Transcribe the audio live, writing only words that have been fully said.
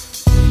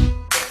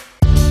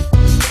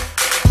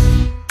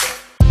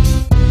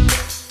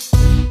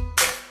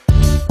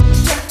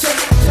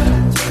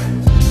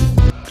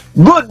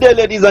Good day,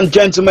 ladies and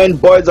gentlemen,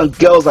 boys and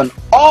girls, and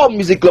all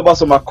music lovers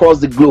from across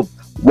the globe.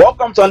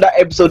 Welcome to another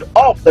episode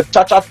of the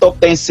Chacha Top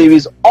 10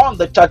 series on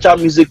the Chacha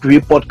Music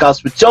Review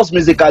podcast with Just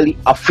Musically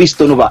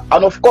Afisto Nova.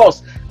 And of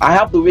course, I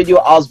have the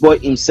radio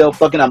houseboy himself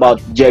talking about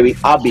Jerry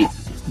Abbey.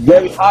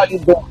 Jerry, how are you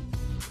doing?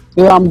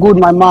 Yeah, I'm good,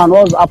 my man.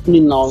 What's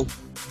happening now?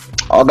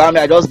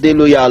 Ogami, I just did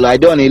loyal. I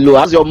don't know.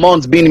 How's your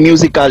month been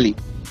musically?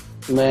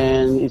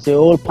 Man, it's a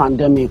whole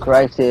pandemic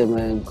right here,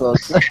 man.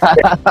 Because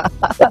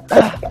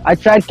I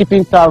tried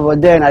keeping tab,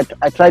 but then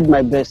I tried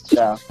my best,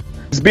 yeah.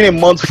 It's been a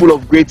month full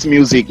of great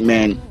music,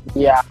 man.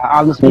 Yeah,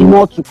 and there's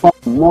more to come,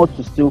 more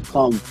to still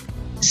come.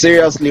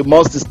 Seriously,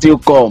 must still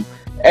come.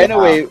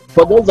 Anyway,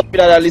 for those of you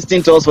that are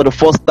listening to us for the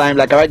first time,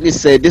 like I rightly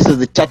said, this is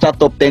the Chacha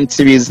Top 10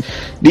 series.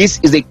 This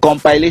is a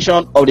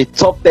compilation of the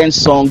top 10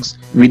 songs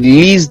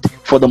released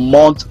for the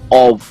month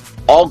of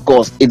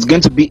August. It's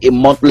going to be a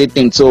monthly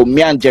thing. So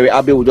me and Jerry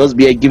Abbey will just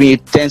be giving you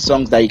 10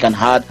 songs that you can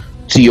add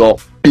to your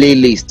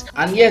playlist.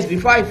 And yes,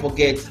 before I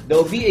forget, there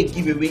will be a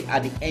giveaway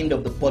at the end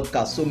of the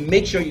podcast. So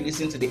make sure you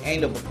listen to the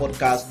end of the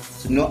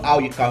podcast to know how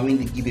you can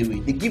win the giveaway.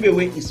 The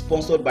giveaway is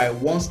sponsored by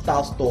One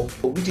Star Store,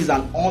 which is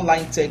an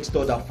online tech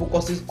store that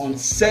focuses on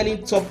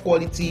selling top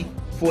quality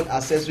phone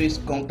accessories,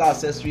 computer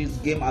accessories,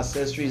 game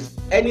accessories,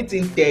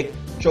 anything tech.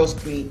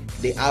 Trust me,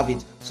 they have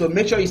it. So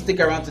make sure you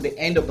stick around to the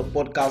end of the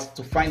podcast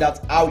to find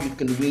out how you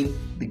can win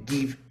the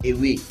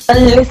giveaway.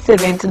 You're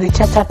listening to the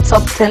Chacha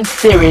Top 10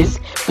 series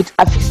with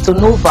Afisto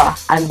Nova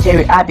and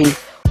Jerry Abbey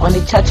on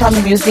the Chacha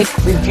Music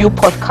Review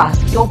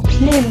podcast. Your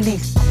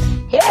playlist,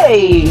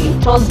 hey,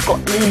 just got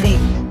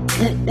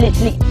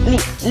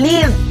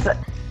lit.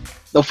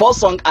 The first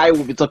song I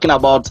will be talking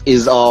about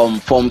is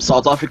from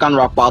South African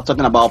rapper,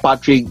 talking about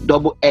Patrick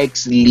Double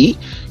X Lee.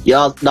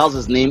 Yeah, that's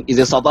his name. He's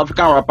a South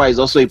African rapper. He's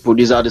also a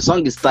producer. The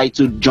song is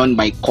titled Join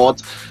My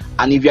Court.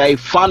 And if you're a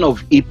fan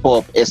of hip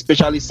hop,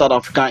 especially South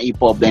African hip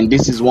hop, then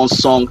this is one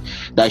song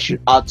that you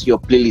should add to your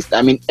playlist.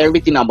 I mean,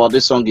 everything about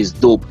this song is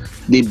dope.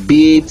 The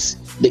beats,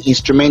 the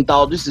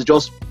instrumental, this is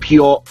just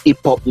pure hip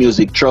hop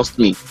music. Trust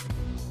me.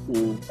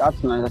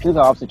 That's nice. I think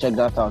I'll have to check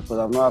that out because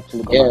I've not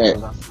actually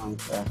got that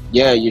song.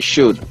 Yeah, you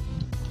should.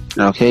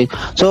 Okay,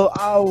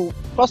 so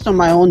first on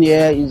my own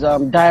here is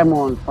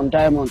Diamond from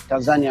Diamond,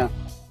 Tanzania.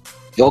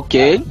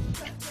 Okay.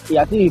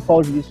 Yeah, I think he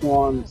calls this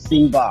one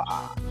Simba.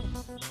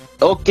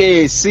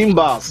 Okay,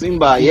 Simba,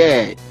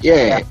 yeah.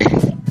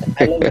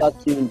 I love that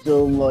tune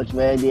so much,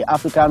 man. The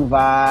African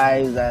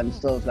vibes and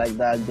stuff like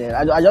that. There,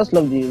 I just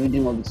love the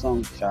rhythm of the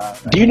song.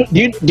 Do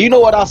you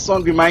know what that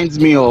song reminds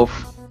me of?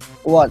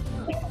 What?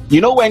 You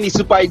know when the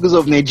Super Eagles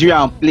of Nigeria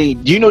are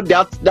playing? Do you know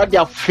that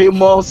their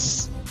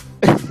famous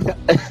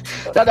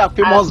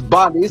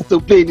band used to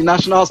play in the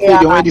national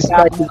stadium when the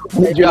Super Eagles of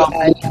Nigeria are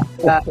playing?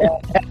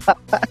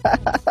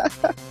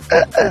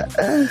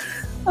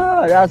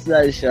 Oh, that's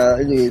nice.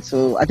 Anyway,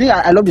 so I think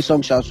I love the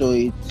song, so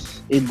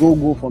it's a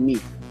go for me.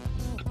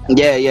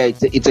 Yeah,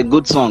 it's a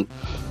good song.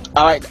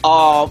 All right,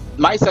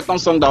 my second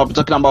song that I'll be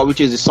talking about,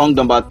 which is the song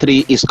number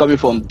 3, is coming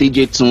from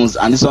DJ Tunes,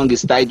 and this song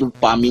is titled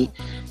Pami.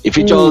 It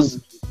features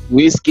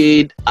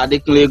Wizkid,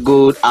 Adekunle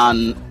Gold,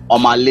 and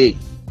Omale.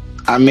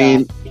 I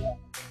mean,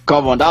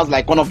 come on, that's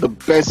like one of the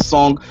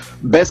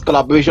best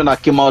collaboration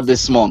that came out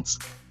this month.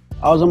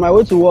 I was on my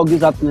way to work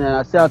this afternoon, and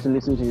I still had to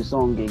listen to the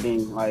song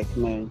again. Like,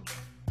 man.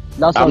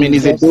 I mean,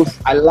 it's a dope.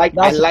 I like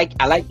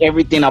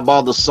everything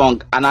about the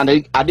song, and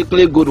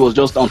Adekunle Gold was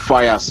just on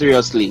fire.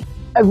 Seriously,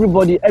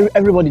 everybody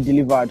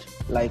delivered.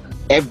 Like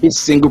every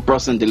single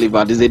person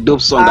delivered. It's a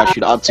dope song that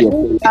should add to your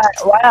playlist.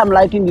 Why I'm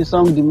liking the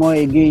song the more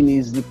again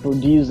is the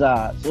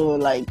producer. So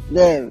like,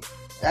 that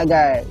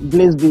guy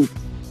Blaze Beat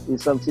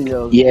is something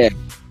else. Yeah.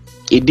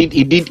 He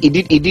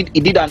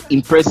did an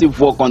impressive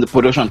work on the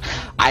production.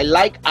 I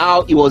like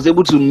how he was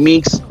able to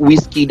mix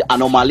Wizkid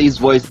and Omale's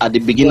voice at the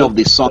beginning of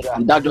the song,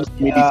 and that just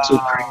made it so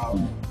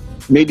crazy.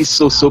 Made it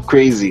so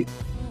crazy.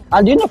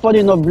 And you know, funny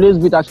enough, Blaze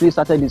Beat actually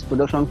started his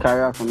production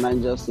career from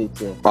Niger State.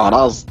 Yeah.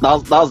 Wow,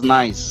 that's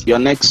nice. Your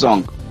next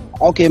song.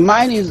 Okay,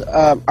 mine is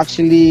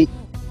actually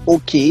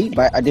Okay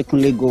by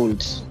Adekunle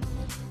Gold.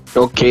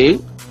 Okay.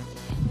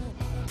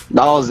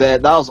 That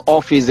was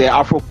off his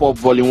Afropop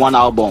Volume 1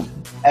 album.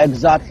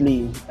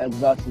 Exactly.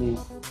 That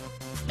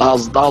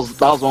was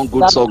one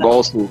good song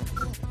also.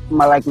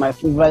 My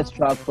favorite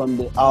track from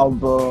the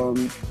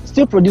album.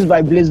 Still produced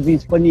by Blaze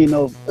Beats, funny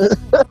enough.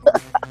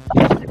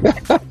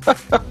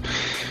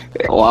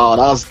 Wow,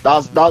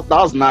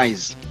 that's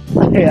nice.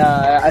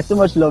 Yeah, I so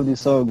much love this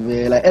song,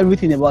 man. Like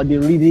everything about the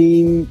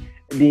reading,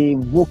 the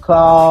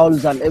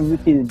vocals, and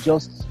everything is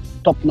just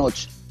top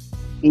notch.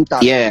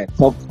 Intact. Yeah,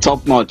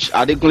 top notch.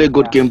 Adekunle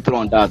Gold came through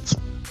on that.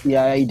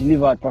 Yeah, he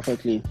delivered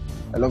perfectly.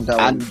 I love that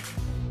one.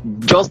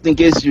 Just in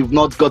case you've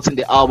not gotten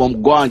the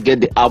album, go and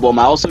get the album.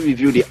 I also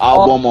review the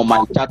album on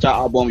my Chacha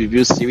album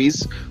review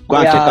series. Go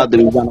and check out the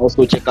review and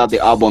also check out the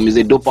album. It's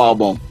a dope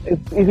album. If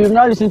you've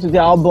not listened to the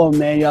album,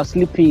 man, you are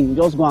sleeping.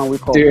 Just go and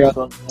wake up.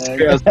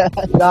 Serious.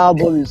 The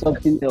album is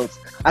something else.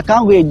 I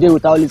can't wait a day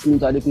without listening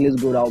to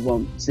Adekunle's Gold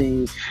album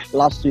since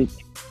last week.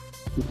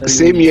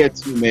 Same here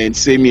too, man.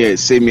 Same here.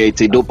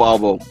 It's a dope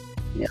album.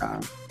 Yeah.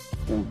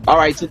 All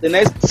right, so the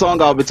next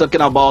song I'll be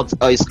talking about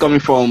is coming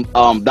from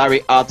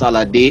Dari Art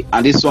Alade,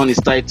 and this one is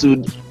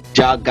titled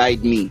 "Jah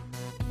Guide Me."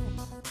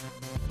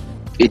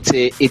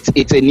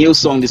 It's a new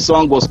song. The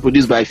song was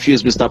produced by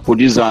Fuse, Mr.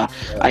 Producer.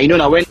 And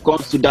now when it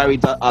comes to Dari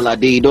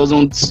Alade, he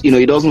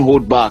doesn't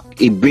hold back.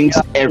 He brings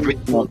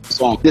everything on the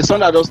song. The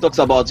song that just talks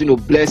about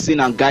blessing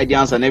and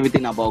guidance and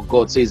everything about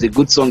God. So it's a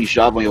good song you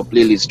should have on your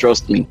playlist.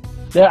 Trust me.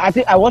 Yeah, I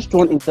think I watched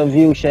one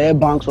interview Shea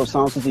Banks of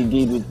Sound City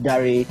did with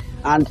Dari,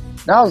 and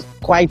that was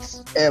quite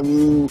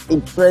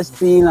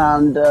interesting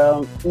and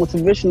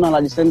motivational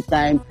at the same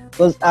time,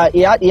 because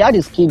he had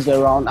his kids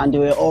around and they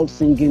were all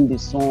singing the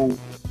song.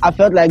 I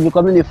felt like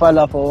becoming a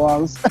father for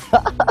once.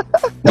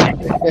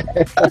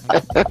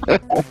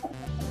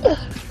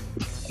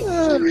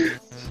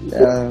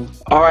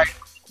 All right,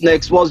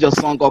 next, what's your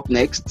song up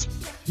next?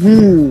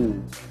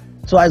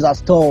 Twice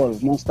as Tall,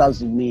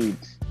 Monsters You Made.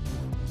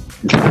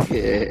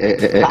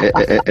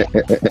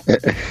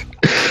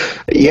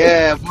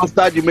 Yeah,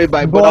 Monsters You Made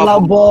by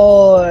Burna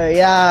Boy.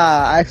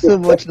 Yeah, I so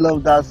much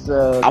love that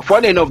song.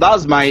 Funny enough,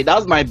 that's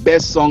my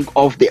best song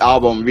of the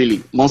album,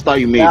 really. Monsters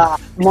You Made. Yeah,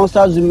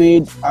 Monsters You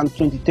Made and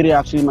 23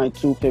 actually my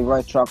two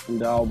favorite tracks from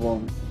the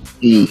album.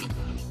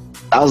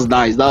 That was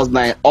nice.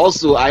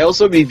 Also, I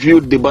also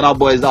reviewed the Burna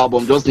Boy's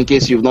album, just in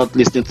case you've not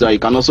listened to that. You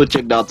can also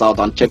check that out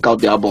and check out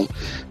the album.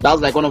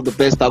 That's like one of the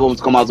best albums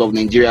to come out of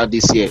Nigeria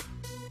this year.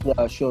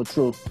 Yeah, sure,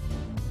 true.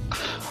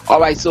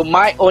 Alright, so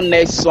my own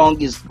next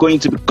song is going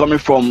to be coming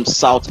from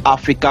South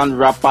African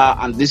rapper,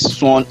 and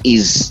this one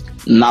is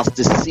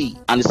Nasty C,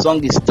 and the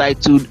song is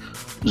titled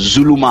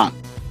Zulu Man.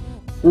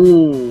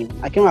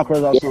 I came across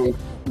that song.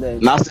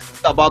 Nasty C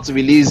is about to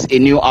release a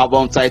new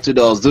album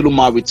titled Zulu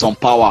Man with Some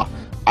Power,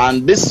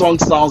 and this song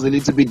sounds a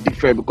little bit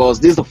different because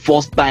this is the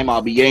first time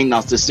I'll be hearing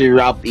Nasty C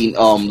rap in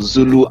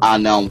Zulu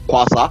and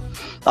Kwasa.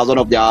 That's one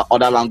of their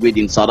other language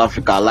in South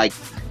Africa. Like,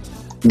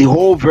 the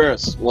whole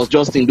verse was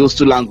just in those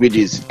two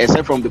languages,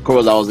 except from the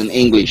chorus that was in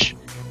English,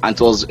 and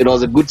it was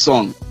a good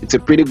song. It's a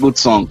pretty good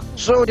song.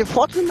 So the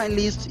fourth on my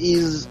list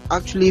is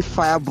actually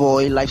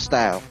Fireboy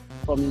Lifestyle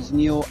from his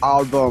new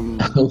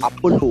album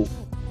Apollo.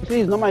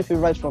 It's not my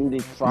favorite from the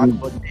track,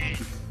 but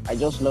I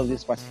just love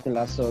this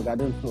particular song. I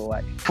don't know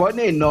why.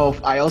 Funny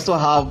enough, I also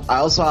have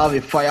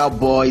a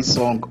Fireboy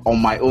song on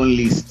my own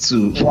list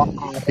too. Wow.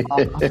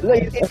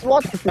 It's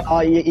worked now.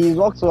 He's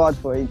worked so hard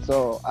for it,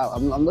 so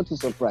I'm not too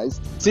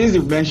surprised. Since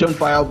you've mentioned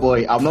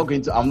Fireboy, I'm not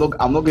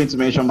going to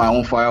mention my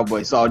own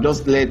Fireboy. So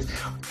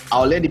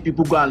I'll let the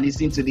people go and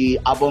listen to the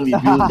album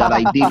review that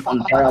I did on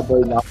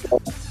Fireboy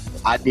album.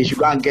 And they should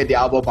go and get the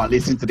album and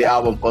listen to the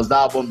album, because the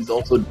album is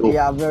also dope.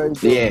 Yeah, very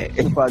dope. Yeah,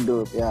 super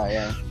dope.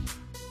 Yeah.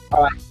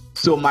 All right.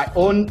 So my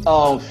own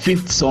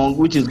fifth song,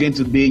 which is going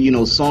to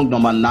be song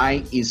number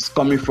 9, is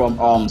coming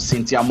from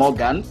Cynthia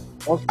Morgan,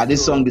 and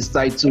this song is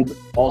titled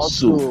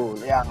Also.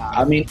 Yeah.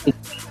 I mean,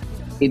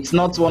 it's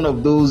not one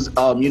of those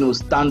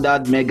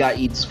standard mega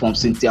hits from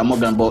Cynthia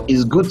Morgan, but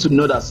it's good to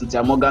know that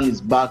Cynthia Morgan is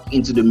back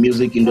into the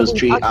music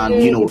industry,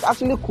 it's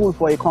actually cool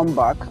for a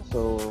comeback.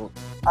 So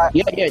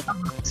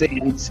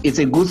it's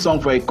a good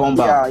song for a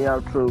comeback. Yeah,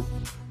 true.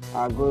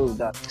 I agree with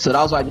that. So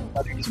that's why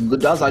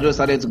I just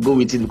started to go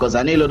with it, because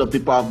I know a lot of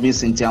people have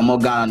missed Cynthia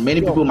Morgan, and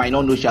many people might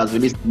not know she has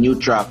released a new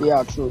track.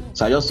 Yeah, true.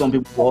 So I just want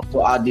people to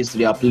also add this to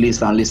their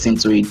playlist and listen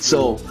to it.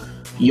 So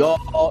your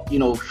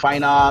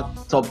final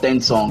top 10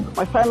 song.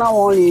 My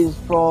final one is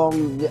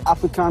from the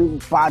African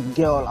bad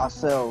girl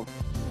herself.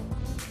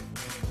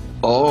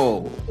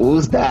 Oh,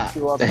 who's that? She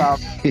was up.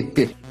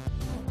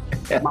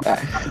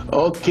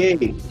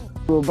 Okay.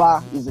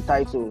 Koroba is the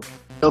title.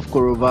 I love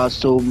Koroba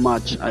so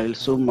much. I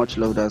so much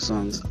love that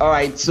song. All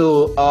right,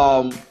 so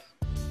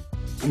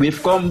we've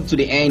come to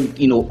the end,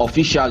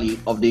 officially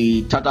of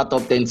the Chacha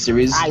Top 10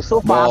 series. So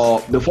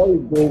fast. But before we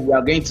go, we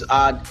are going to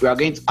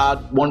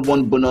add one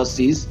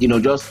bonuses.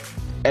 Just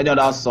any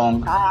other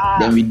song.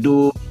 Then we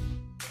do.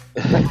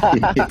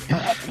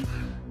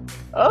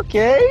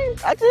 Okay,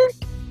 I think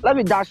let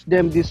me dash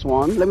them this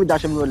one. Let me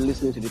dash everybody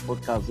listening to the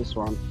podcast this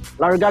one.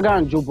 Larry Gaga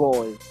and Joe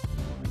Boy.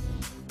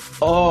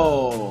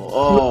 Oh.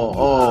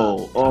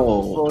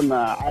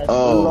 I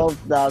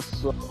love that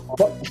song.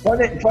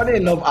 Funny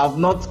enough,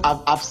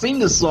 I've seen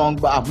the song,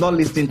 but I've not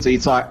listened to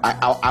it. So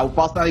I'll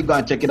personally go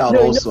and check it out.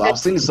 I've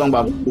seen the song,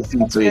 but I've not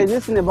listened to it.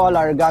 This thing about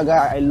Larry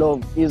Gaga I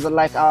love is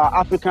like our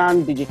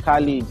African DJ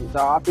Khaled. It's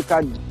our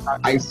African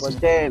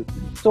DJ.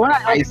 So when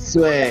I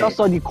swear, I just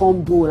saw the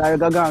combo Larry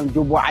Gaga and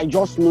Joe Boy, I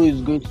just know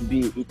it's going to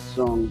be its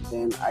song.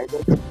 Then I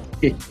just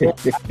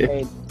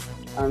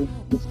and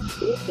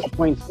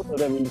disappoints, both of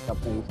them in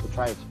disappoints to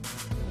try it.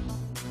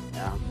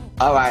 Yeah.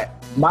 All right.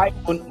 My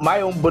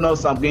own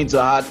bonus I'm going to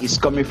add is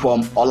coming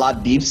from Ola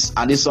Dips,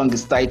 and this song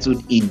is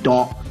titled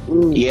Idon.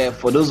 Yeah,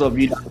 for those of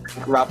you that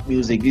like rap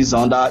music, this is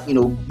under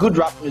good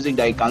rap music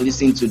that you can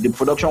listen to. The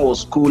production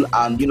was cool,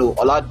 and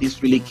Ola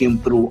Dips really came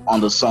through on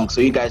the song,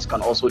 so you guys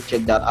can also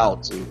check that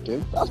out.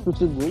 Okay, that's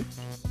pretty good.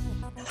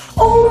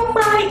 Oh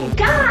my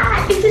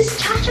god! It is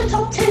Chacha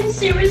Top 10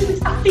 series with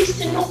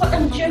Afista Nova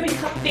and Jerry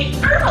Cafe.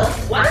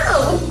 Ow!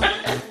 Wow!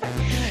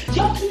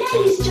 Your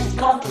playlist just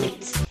got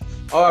lit.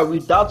 Alright,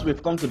 with that,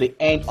 we've come to the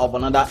end of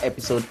another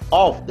episode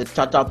of the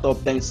Cha-Cha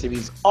Top 10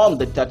 series on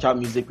the Cha-Cha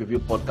Music Review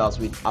Podcast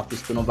with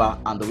Afistonova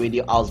and the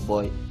radio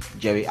houseboy,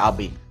 Jerry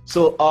Abbey.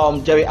 So,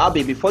 Jerry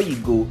Abbey, before you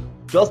go,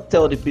 just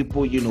tell the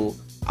people,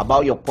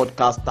 about your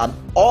podcast and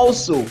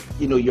also,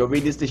 your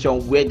radio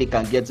station where they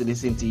can get to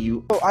listen to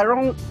you. So I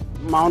run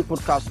my own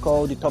podcast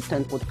called the Top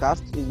 10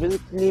 Podcast. It's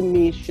basically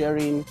me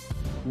sharing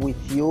with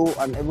you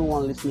and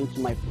everyone listening to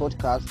my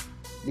podcast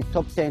the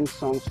top 10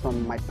 songs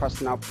from my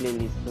personal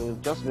playlist. So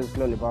just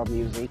basically all about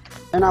music.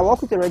 And I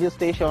work with a radio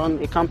station,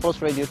 a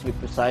campus radio to be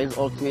precise,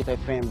 Ultimate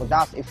FM. But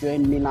that's if you're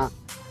in Mina,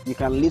 you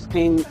can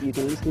listen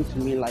to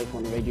me live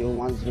on radio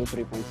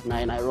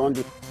 103.9. I run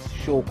the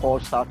show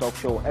called Startup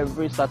Show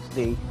every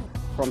Saturday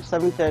from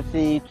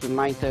 7:30 to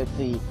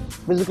 9:30.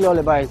 Basically all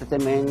about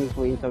entertainment.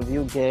 We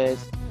interview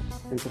guests,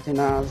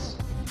 entertainers,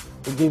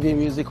 we give you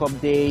music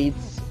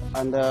updates,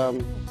 and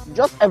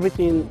just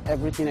anything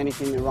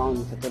around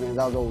entertainment.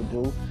 That's what we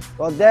do.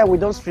 But then we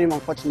don't stream,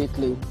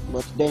 unfortunately.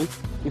 But then,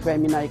 if I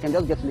mean, you can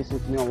just get to listen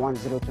to me on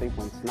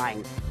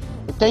 103.9.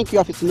 So thank you,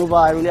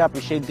 Afistonova. I really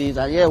appreciate this.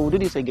 And yeah, we'll do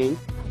this again.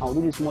 I'll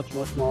do this much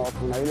more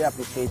often. I really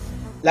appreciate it.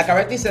 Like I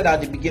already said at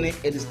the beginning,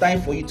 it is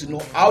time for you to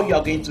know how you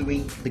are going to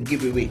win the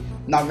giveaway.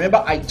 Now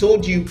remember, I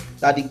told you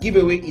that the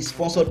giveaway is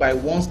sponsored by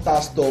One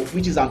Star Store,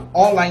 which is an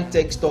online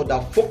tech store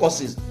that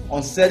focuses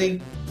on selling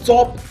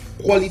top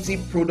quality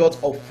products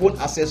of phone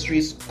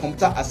accessories,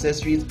 computer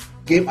accessories,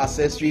 game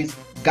accessories,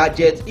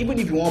 gadgets. Even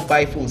if you want to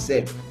buy phone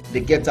sef, they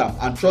get them.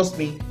 And trust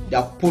me,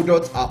 their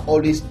products are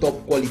always top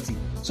quality.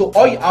 So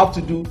all you have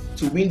to do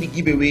to win the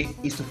giveaway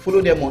is to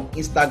follow them on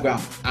Instagram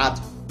at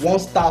One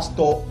Star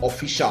Store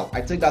Official.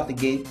 I take that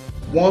again,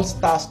 One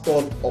Star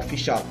Store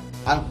Official,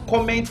 and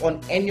comment on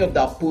any of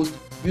their posts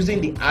using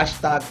the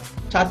hashtag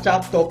Cha-Cha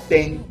Top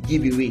 10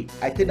 Giveaway.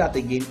 I take that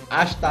again,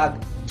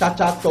 hashtag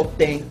Cha-Cha Top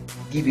 10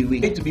 Giveaway.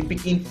 You're going to be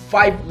picking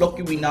 5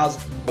 lucky winners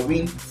to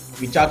win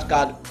recharge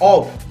card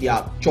of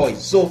their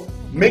choice. So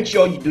make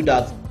sure you do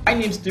that. My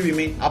name still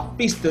remains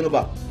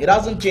Afistonova. It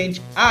hasn't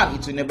changed and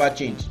it will never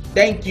change.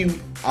 Thank you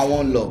and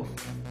one love.